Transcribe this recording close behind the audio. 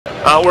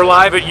We're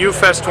live at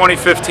UFest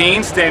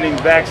 2015, standing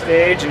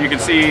backstage, and you can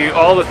see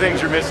all the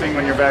things you're missing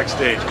when you're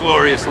backstage.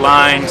 Glorious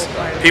lines,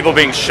 people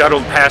being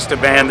shuttled past a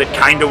band that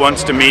kind of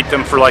wants to meet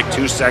them for like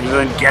 2 seconds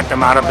and then get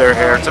them out of their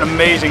hair. It's an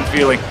amazing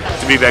feeling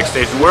to be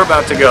backstage. And we're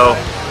about to go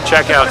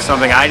check out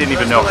something I didn't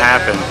even know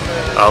happened.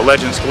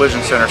 Legends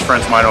Collision Center's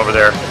friends of mine over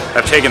there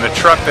have taken the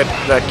truck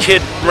that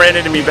kid ran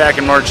into me back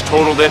in March,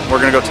 totaled it. We're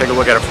going to go take a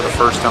look at it for the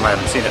first time. I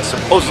haven't seen it.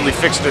 Supposedly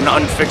fixed an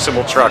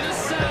unfixable truck.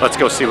 Let's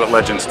go see what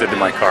Legends did to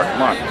my car.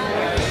 Come on.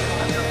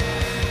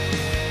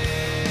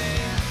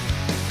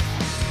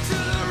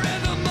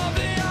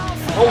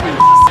 Holy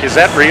is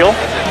that real?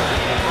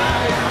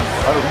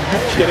 Are you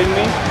kidding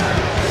me?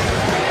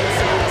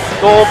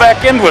 The whole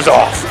back end was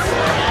off.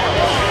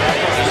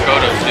 There's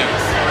photos too.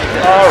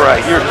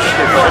 Alright, you're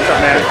kidding. What's up,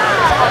 man?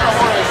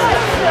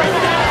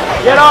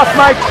 Get off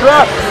my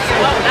truck!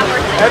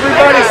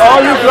 Everybody,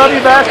 all you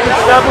bloody bastards,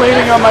 stop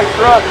leaning on my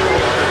truck.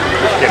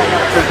 Just kidding.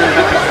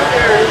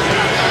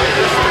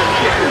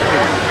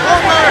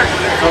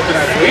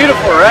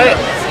 Beautiful, right?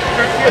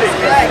 You're kidding.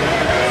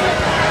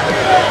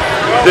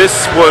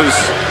 This was,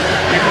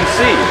 you can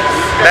see,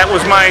 that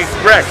was my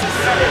wreck.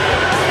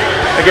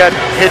 I got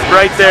hit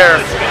right there.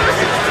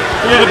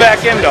 Blew the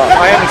back end off.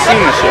 I haven't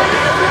seen this yet.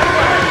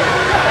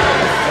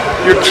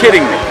 You're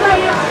kidding me.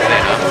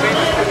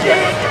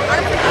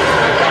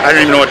 I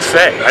didn't even know what to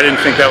say. I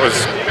didn't think you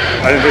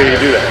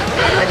could do that.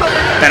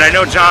 And I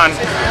know John,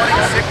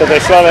 because I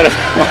saw that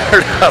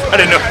up, I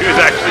didn't know he was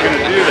actually going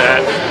to do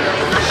that.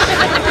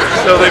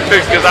 So they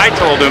fixed, because I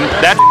told him,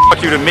 that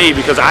fuck you to me,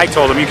 because I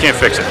told him you can't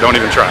fix it, don't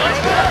even try.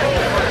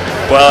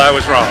 Well, I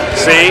was wrong.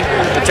 See?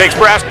 It takes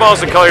brass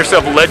balls to call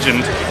yourself a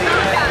legend.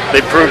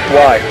 They proved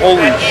why.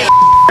 Holy shit,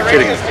 you're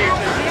kidding me.